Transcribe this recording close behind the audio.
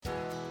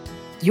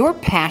Your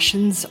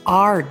passions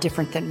are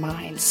different than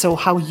mine, so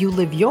how you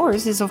live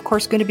yours is, of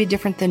course, going to be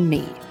different than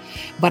me.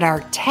 But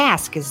our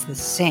task is the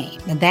same,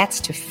 and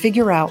that's to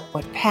figure out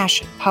what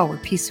passion, power,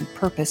 peace, and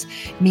purpose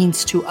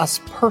means to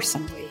us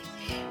personally.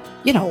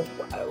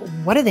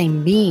 What do they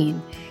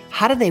mean?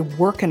 How do they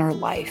work in our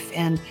life?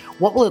 And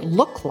what will it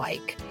look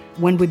like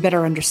when we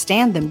better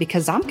understand them?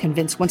 Because I'm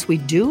convinced once we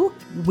do,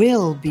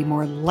 we'll be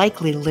more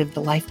likely to live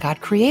the life God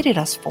created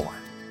us for.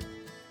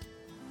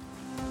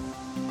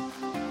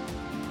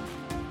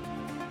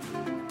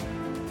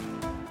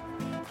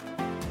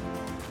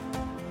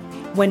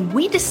 When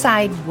we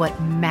decide what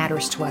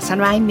matters to us,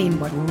 and I mean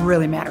what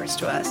really matters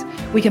to us,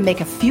 we can make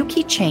a few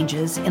key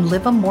changes and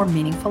live a more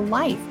meaningful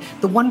life,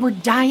 the one we're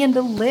dying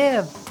to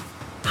live.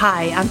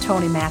 Hi, I'm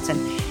Toni Matson,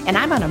 and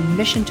I'm on a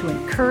mission to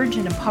encourage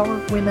and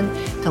empower women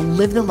to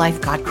live the life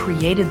God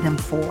created them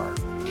for.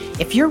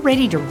 If you're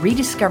ready to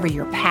rediscover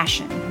your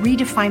passion,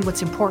 redefine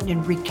what's important,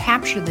 and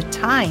recapture the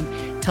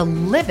time to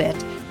live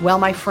it, well,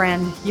 my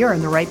friend, you're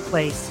in the right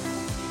place.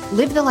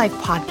 Live the Life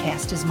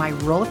podcast is my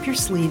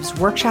roll-up-your-sleeves,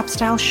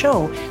 workshop-style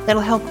show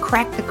that'll help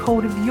crack the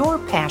code of your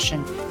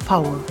passion,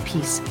 power,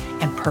 peace,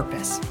 and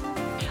purpose.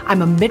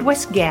 I'm a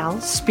Midwest gal,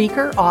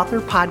 speaker,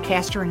 author,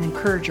 podcaster, and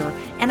encourager,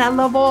 and I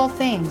love all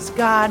things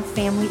God,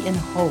 family, and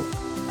hope.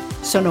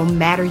 So no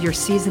matter your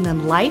season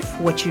in life,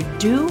 what you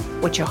do,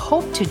 what you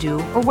hope to do,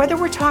 or whether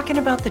we're talking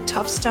about the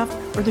tough stuff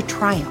or the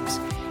triumphs,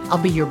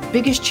 I'll be your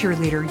biggest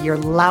cheerleader, your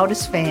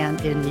loudest fan,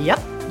 and yep,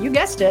 you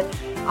guessed it,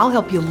 I'll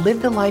help you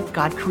live the life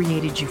God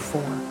created you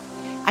for.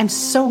 I'm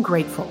so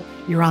grateful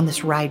you're on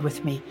this ride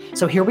with me.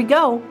 So here we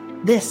go.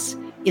 This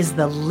is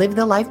the Live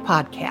the Life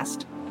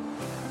podcast.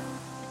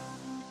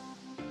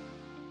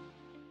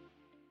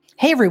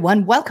 Hey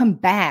everyone, welcome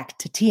back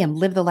to TM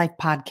Live the Life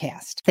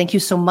podcast. Thank you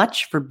so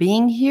much for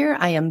being here.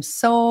 I am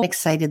so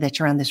excited that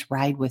you're on this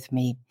ride with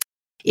me.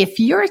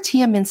 If you're a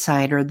TM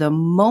Insider, the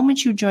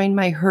moment you joined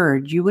my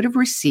herd, you would have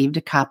received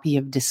a copy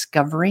of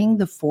Discovering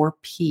the 4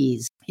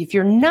 Ps. If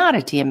you're not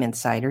a TM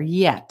Insider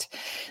yet,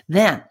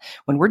 then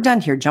when we're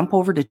done here, jump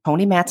over to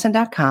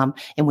tonimatson.com,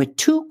 and with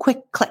 2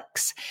 quick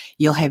clicks,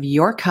 you'll have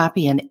your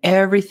copy and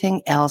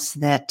everything else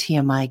that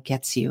TMI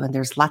gets you. And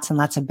there's lots and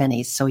lots of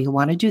bennies, so you'll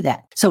want to do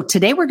that. So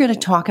today we're going to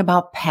talk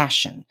about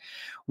passion,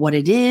 what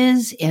it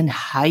is, and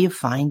how you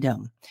find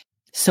them.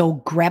 So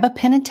grab a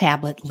pen and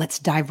tablet. Let's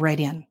dive right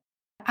in.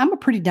 I'm a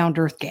pretty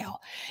down-to-earth gal,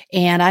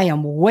 and I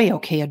am way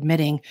okay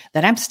admitting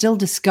that I'm still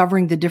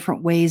discovering the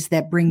different ways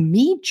that bring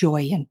me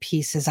joy and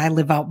peace as I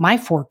live out my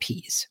 4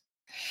 Ps.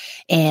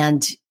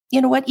 And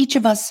you know what? Each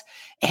of us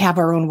have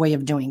our own way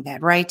of doing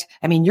that, right?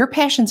 I mean, your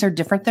passions are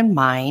different than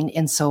mine,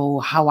 and so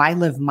how I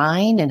live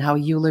mine and how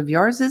you live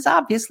yours is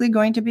obviously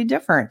going to be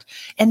different.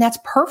 And that's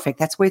perfect.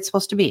 That's the way it's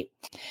supposed to be.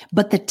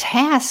 But the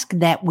task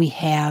that we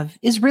have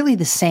is really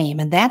the same,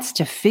 and that's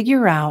to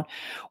figure out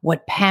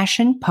what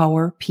passion,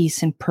 power,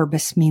 peace, and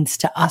purpose means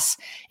to us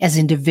as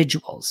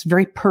individuals,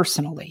 very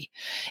personally.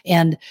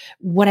 And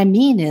what I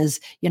mean is,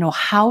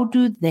 how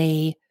do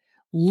they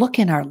look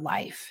in our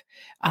life?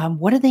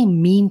 What do they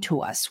mean to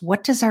us?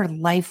 What does our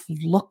life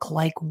look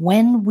like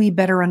when we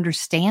better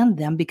understand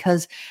them?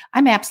 Because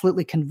I'm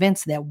absolutely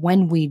convinced that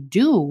when we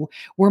do,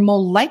 we're more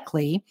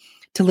likely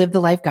to live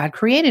the life God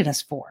created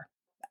us for.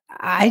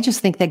 I just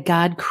think that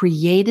God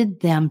created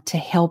them to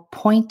help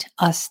point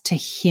us to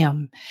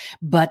Him,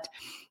 but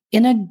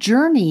in a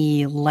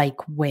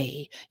journey-like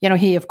way.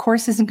 He, of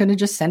course, isn't going to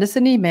just send us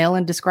an email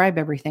and describe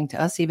everything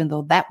to us, even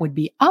though that would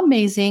be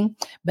amazing.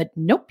 But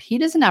nope, He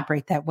doesn't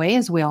operate that way,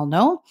 as we all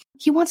know.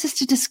 He wants us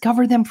to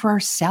discover them for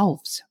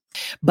ourselves.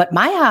 But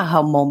my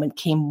aha moment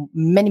came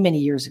many, many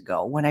years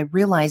ago when I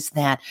realized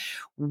that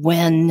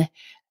when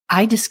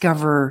I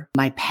discover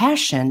my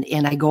passion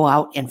and I go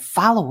out and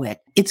follow it,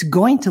 it's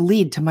going to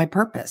lead to my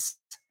purpose.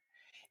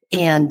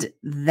 And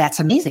that's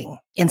amazing.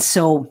 And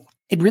so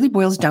it really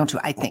boils down to,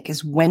 I think,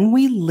 is when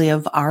we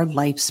live our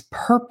life's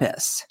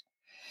purpose,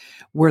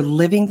 we're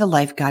living the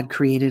life God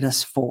created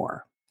us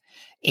for.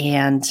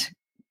 And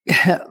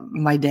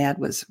my dad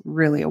was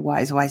really a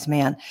wise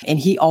man. And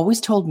he always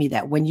told me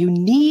that when you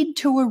need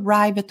to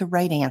arrive at the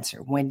right answer,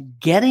 when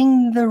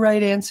getting the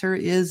right answer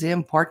is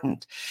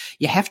important,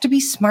 you have to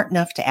be smart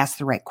enough to ask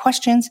the right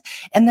questions.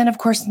 And then, of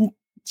course,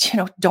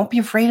 don't be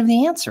afraid of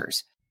the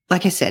answers.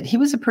 Like I said, he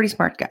was a pretty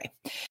smart guy.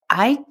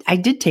 I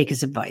did take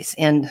his advice.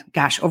 And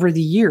gosh, over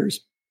the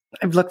years,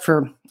 I've looked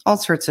for all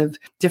sorts of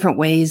different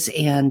ways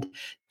and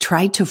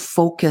tried to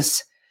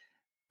focus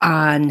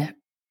on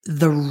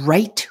the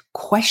right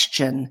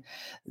question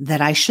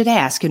that I should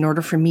ask in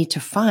order for me to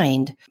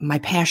find my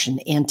passion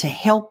and to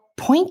help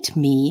point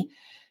me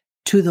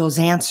to those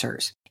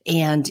answers.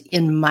 And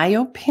in my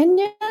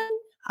opinion,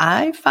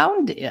 I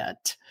found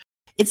it.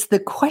 It's the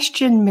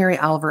question Mary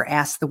Oliver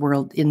asked the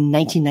world in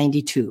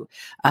 1992.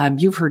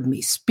 You've heard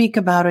me speak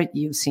about it.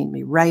 You've seen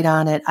me write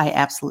on it. I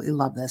absolutely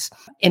love this.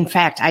 In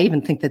fact, I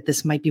even think that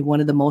this might be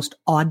one of the most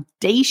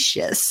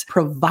audacious,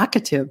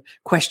 provocative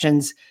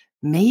questions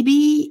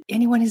maybe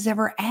anyone has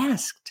ever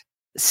asked.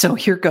 So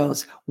here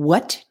goes.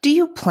 What do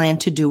you plan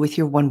to do with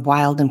your one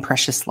wild and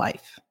precious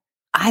life?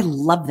 I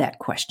love that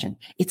question.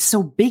 It's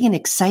so big and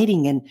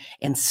exciting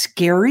and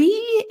scary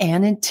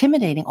and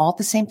intimidating all at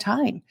the same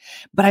time.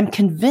 But I'm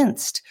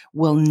convinced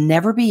we'll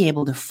never be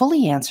able to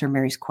fully answer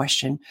Mary's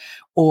question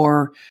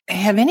or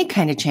have any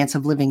kind of chance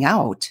of living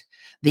out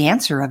the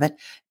answer of it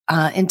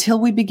until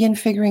we begin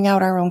figuring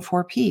out our own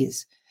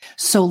 4Ps.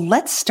 So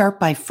let's start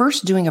by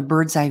first doing a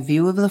bird's eye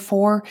view of the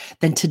 4.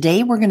 Then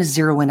today we're going to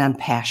zero in on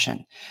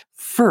passion.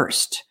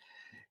 First,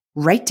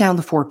 write down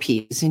the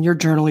 4Ps in your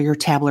journal or your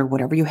tablet or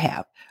whatever you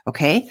have.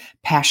 Okay?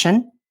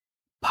 Passion,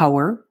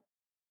 power,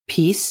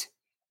 peace,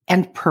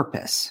 and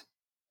purpose.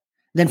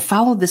 Then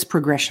follow this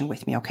progression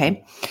with me,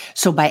 okay?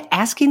 So by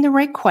asking the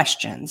right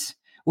questions,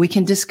 we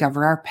can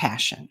discover our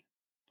passion.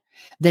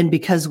 Then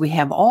because we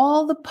have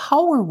all the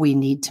power we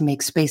need to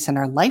make space in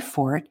our life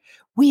for it,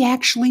 we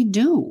actually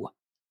do.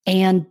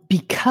 And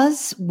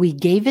because we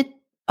gave it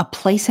a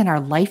place in our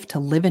life to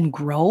live and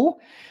grow,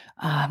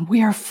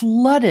 we are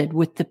flooded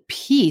with the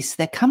peace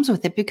that comes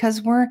with it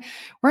because we're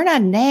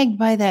not nagged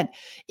by that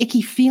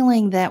icky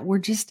feeling that we're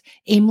just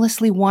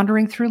aimlessly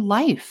wandering through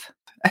life.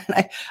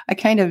 And I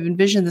kind of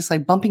envision this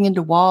like bumping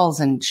into walls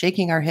and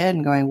shaking our head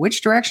and going,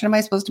 which direction am I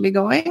supposed to be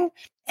going?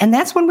 And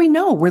that's when we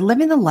know we're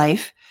living a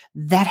life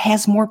that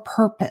has more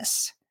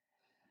purpose,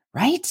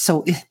 right?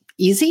 So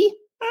easy?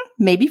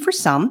 Maybe for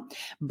some,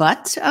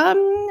 but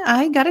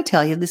I got to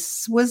tell you,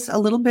 this was a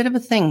little bit of a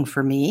thing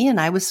for me, and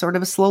I was sort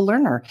of a slow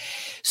learner.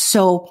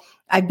 So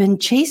I've been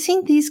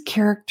chasing these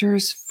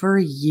characters for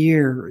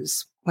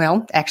years,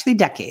 well, actually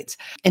decades,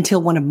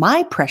 until one of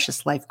my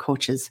precious life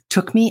coaches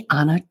took me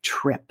on a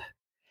trip,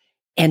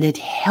 and it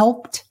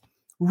helped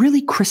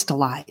really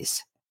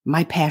crystallize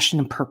my passion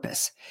and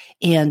purpose.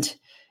 And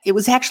it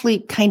was actually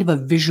kind of a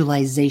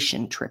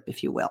visualization trip,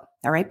 if you will.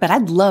 All right. But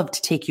I'd love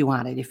to take you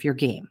on it if you're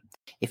game.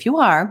 If you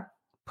are,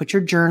 put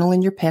your journal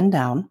and your pen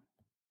down.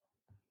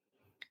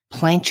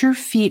 Plant your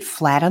feet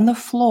flat on the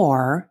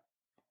floor.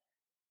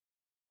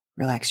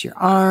 Relax your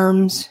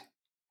arms,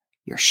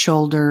 your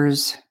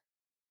shoulders,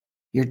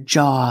 your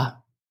jaw.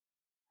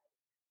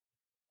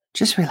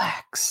 Just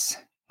relax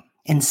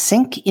and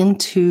sink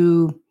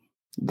into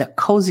the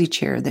cozy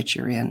chair that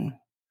you're in.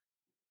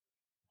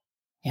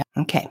 Yeah.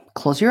 Okay.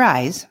 Close your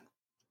eyes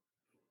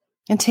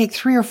and take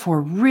 3 or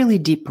 4 really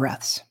deep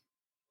breaths.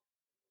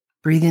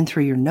 Breathe in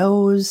through your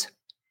nose,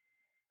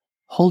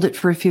 hold it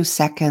for a few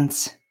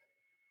seconds,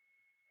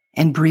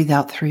 and breathe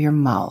out through your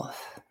mouth,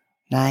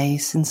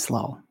 nice and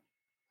slow.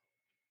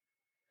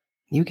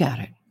 You got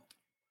it.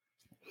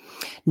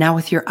 Now,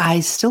 with your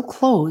eyes still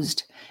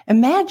closed,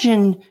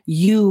 imagine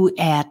you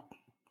at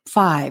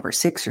 5 or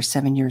 6 or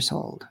 7 years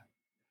old.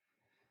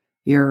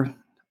 You're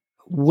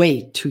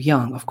way too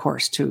young, of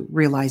course, to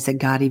realize that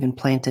God even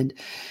planted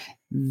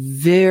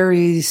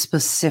very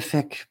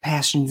specific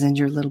passions in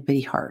your little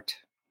bitty heart.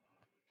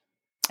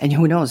 And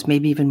who knows,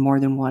 maybe even more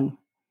than one.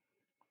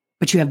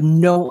 But you have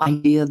no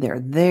idea they're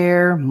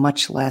there,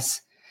 much less,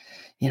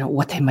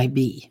 what they might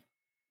be.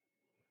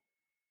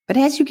 But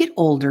as you get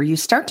older, you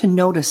start to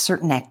notice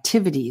certain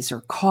activities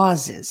or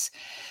causes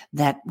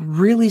that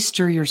really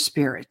stir your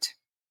spirit.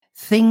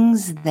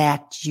 Things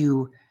that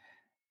you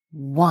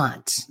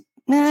want,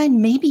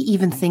 maybe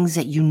even things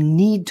that you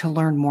need to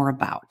learn more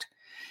about.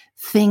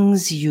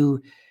 Things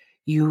you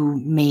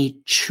may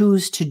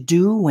choose to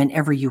do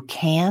whenever you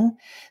can.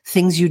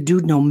 Things you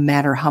do no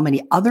matter how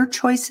many other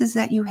choices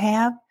that you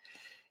have.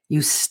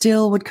 You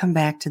still would come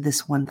back to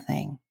this one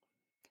thing.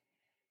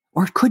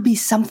 Or it could be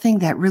something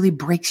that really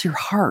breaks your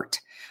heart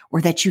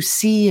or that you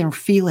see and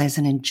feel as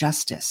an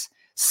injustice,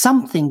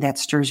 something that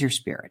stirs your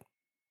spirit.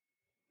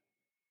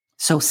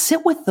 So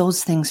sit with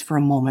those things for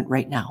a moment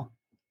right now.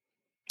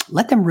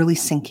 Let them really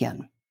sink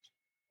in.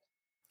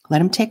 Let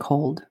them take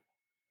hold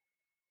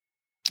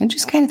and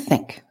just kind of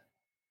think.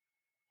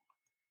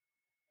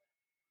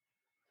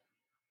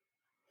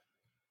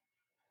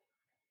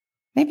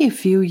 Maybe a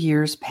few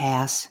years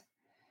pass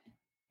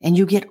and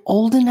you get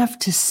old enough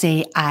to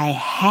say, I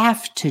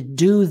have to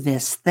do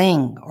this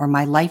thing or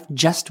my life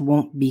just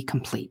won't be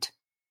complete.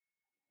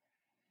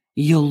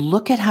 You'll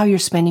look at how you're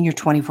spending your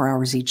 24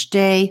 hours each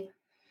day,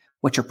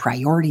 what your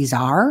priorities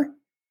are,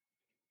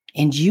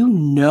 and you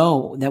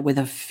know that with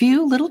a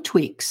few little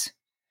tweaks,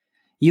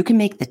 you can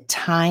make the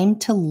time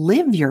to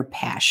live your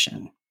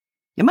passion.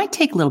 It might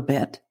take a little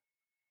bit,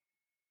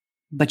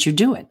 but you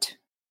do it.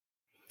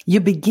 You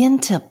begin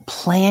to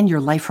plan your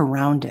life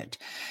around it.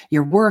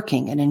 You're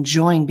working and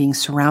enjoying being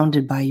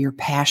surrounded by your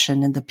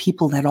passion and the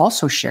people that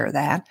also share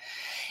that.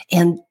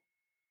 And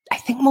I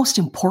think most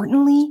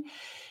importantly,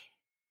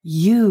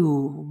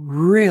 you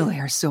really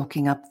are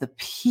soaking up the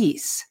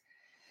peace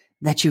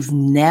that you've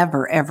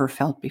never, ever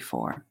felt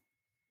before.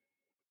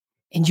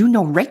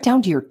 And right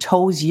down to your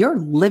toes, you're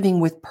living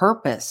with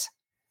purpose.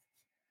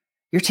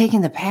 You're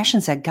taking the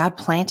passions that God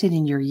planted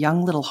in your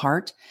young little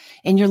heart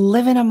and you're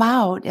living them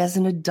out as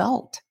an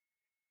adult.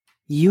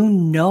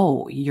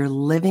 You're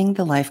living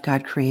the life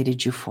God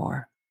created you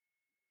for.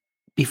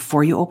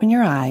 Before you open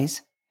your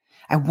eyes,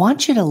 I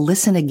want you to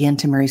listen again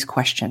to Mary's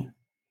question.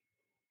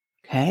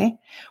 Okay?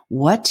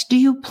 What do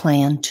you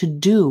plan to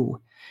do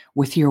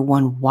with your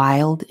one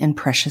wild and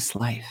precious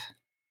life?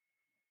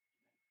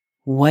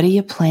 What do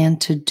you plan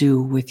to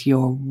do with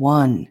your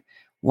one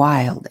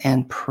wild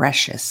and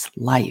precious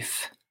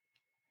life?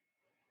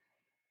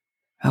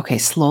 Okay,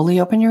 slowly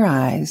open your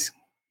eyes.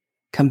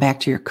 Come back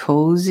to your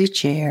cozy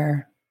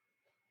chair.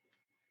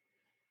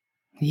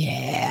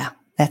 Yeah,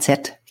 that's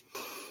it.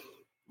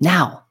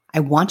 Now, I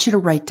want you to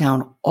write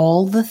down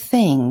all the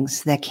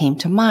things that came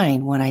to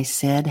mind when I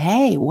said,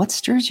 hey, what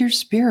stirs your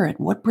spirit?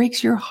 What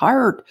breaks your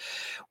heart?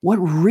 What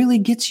really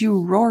gets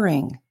you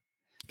roaring?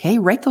 Okay,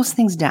 write those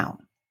things down.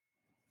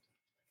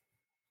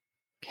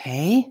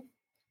 Okay,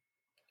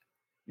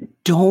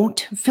 don't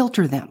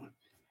filter them.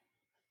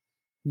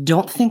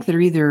 Don't think they're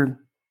either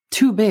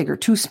too big or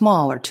too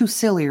small or too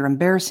silly or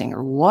embarrassing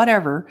or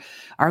whatever.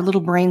 Our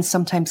little brains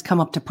sometimes come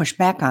up to push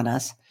back on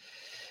us.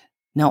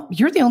 No,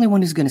 you're the only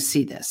one who's going to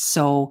see this.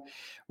 So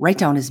write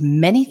down as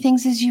many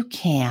things as you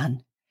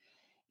can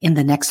in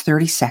the next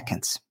 30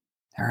 seconds.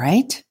 All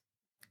right?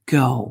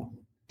 Go.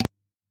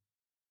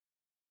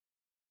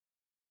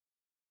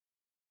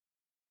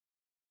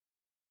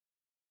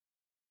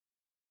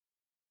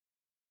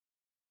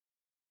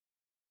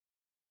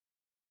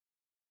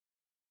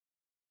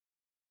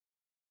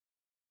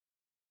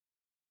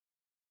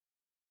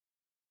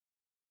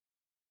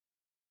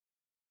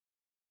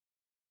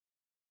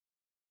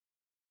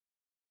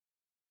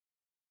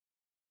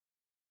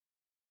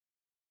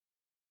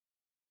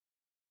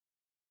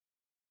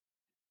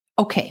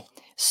 Okay,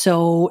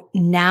 so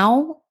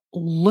now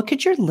look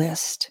at your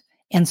list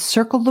and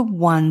circle the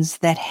ones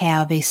that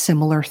have a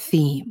similar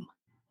theme.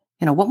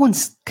 What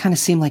ones kind of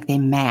seem like they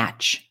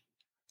match?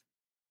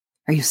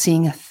 Are you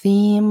seeing a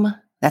theme?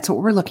 That's what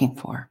we're looking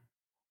for.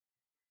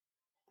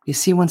 You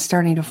see one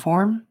starting to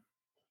form?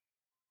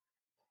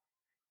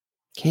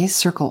 Okay,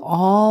 circle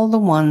all the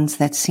ones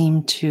that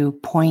seem to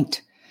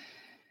point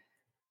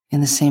in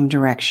the same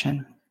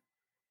direction.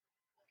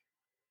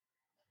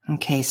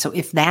 Okay, so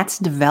if that's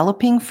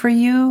developing for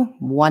you,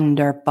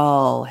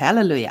 wonderful.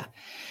 Hallelujah.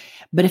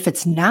 But if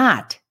it's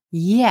not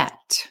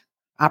yet,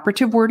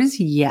 operative word is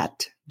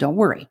yet, don't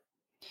worry.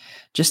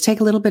 Just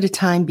take a little bit of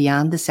time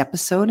beyond this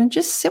episode and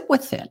just sit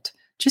with it.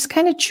 Just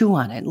kind of chew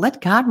on it.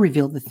 Let God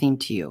reveal the theme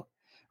to you.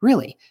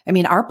 Really. I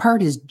mean, our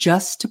part is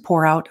just to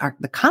pour out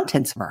the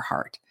contents of our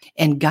heart,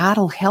 and God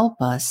will help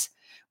us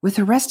with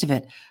the rest of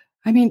it.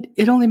 I mean,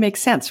 it only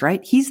makes sense,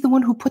 right? He's the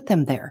one who put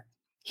them there.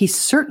 He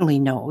certainly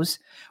knows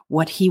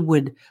what he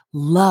would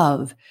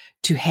love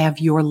to have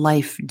your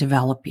life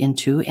develop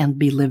into and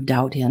be lived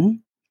out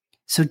in.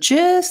 So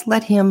just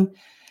let him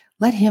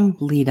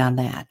lead on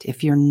that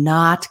if you're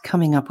not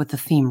coming up with a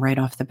theme right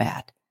off the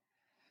bat.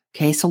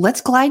 Okay, so let's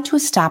glide to a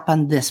stop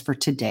on this for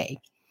today.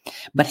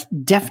 But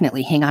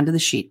definitely hang on to the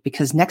sheet,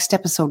 because next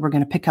episode we're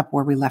going to pick up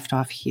where we left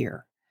off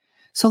here.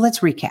 So let's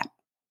recap.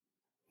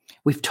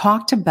 We've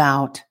talked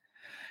about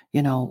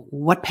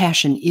what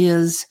passion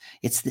is.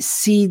 It's the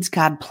seeds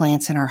God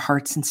plants in our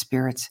hearts and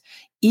spirits,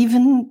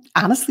 even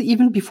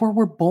before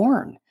we're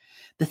born.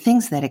 The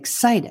things that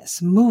excite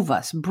us, move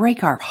us,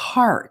 break our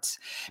hearts,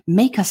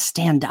 make us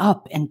stand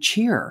up and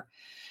cheer.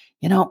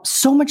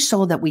 So much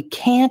so that we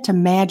can't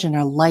imagine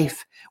our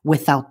life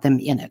without them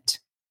in it.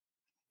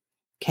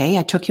 Okay,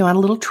 I took you on a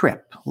little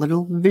trip, a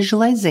little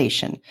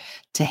visualization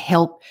to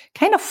help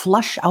kind of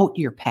flush out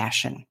your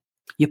passion.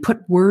 You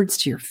put words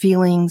to your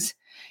feelings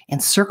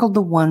and circled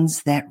the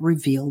ones that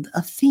revealed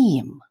a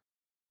theme.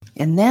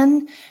 And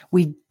then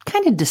we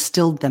kind of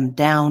distilled them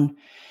down.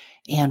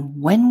 And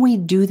when we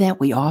do that,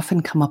 we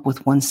often come up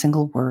with one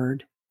single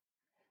word,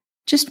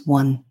 just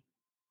one.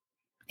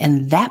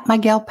 And that, my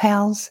gal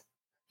pals,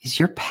 is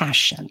your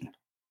passion.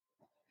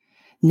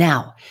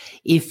 Now,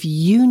 if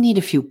you need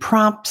a few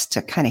prompts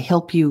to kind of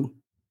help you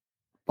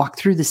walk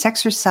through this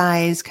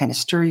exercise, kind of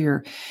stir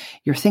your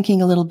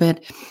thinking a little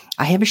bit,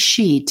 I have a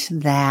sheet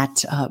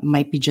that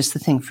might be just the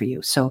thing for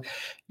you. So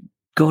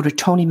go to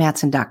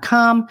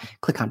tonimatson.com,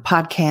 click on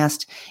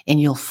podcast,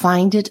 and you'll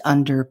find it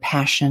under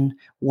Passion,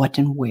 What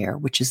and Where,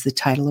 which is the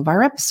title of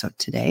our episode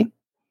today.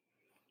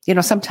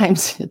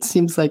 Sometimes it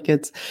seems like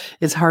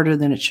it's harder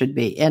than it should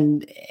be.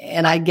 And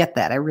I get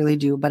that. I really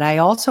do. But I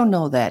also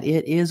know that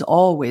it is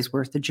always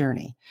worth the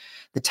journey.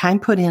 The time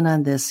put in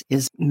on this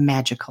is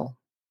magical.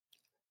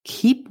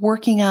 Keep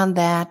working on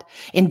that.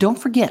 And don't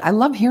forget, I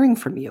love hearing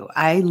from you.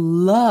 I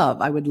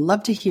would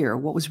love to hear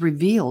what was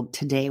revealed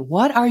today.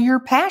 What are your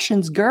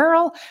passions,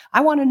 girl?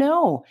 I want to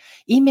know.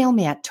 Email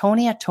me at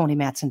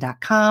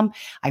toni@tonimatson.com.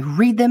 I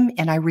read them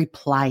and I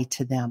reply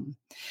to them.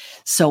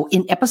 So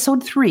in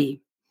episode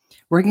 3,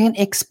 we're going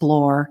to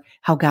explore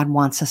how God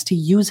wants us to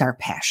use our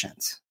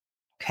passions.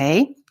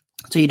 Okay?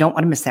 So you don't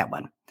want to miss that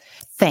one.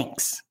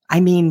 Thanks. I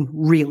mean,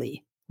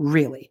 really,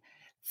 really,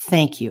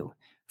 thank you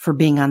for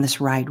being on this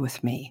ride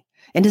with me.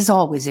 And as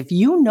always, if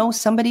you know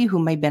somebody who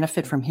may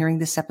benefit from hearing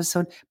this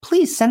episode,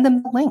 please send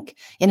them the link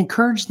and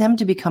encourage them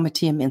to become a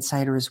TM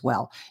Insider as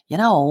well.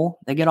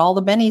 They get all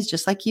the bennies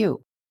just like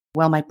you.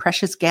 Well, my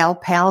precious gal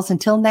pals,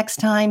 until next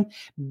time,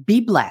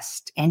 be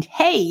blessed. And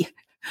hey,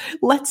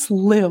 let's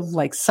live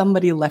like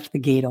somebody left the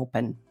gate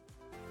open.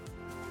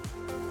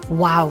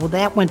 Wow, well,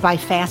 that went by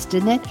fast,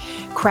 didn't it?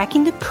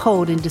 Cracking the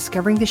code and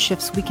discovering the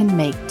shifts we can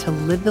make to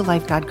live the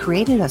life God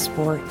created us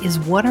for is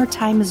what our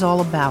time is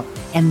all about,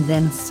 and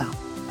then some.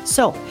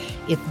 So,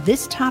 if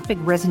this topic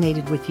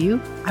resonated with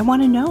you, I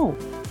want to know.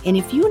 And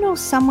if you know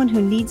someone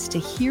who needs to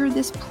hear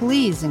this,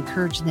 please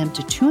encourage them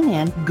to tune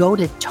in. Go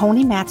to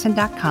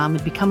tonimatson.com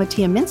and become a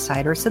TM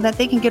Insider so that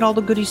they can get all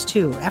the goodies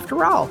too.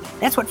 After all,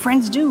 that's what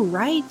friends do,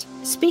 right?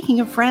 Speaking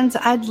of friends,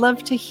 I'd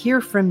love to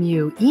hear from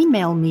you.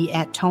 Email me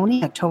at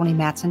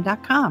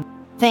toni@tonimatson.com.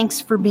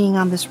 Thanks for being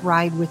on this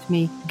ride with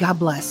me. God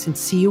bless and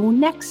see you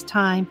next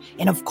time.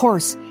 And of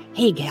course,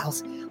 hey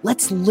gals,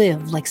 let's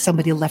live like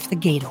somebody left the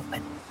gate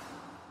open.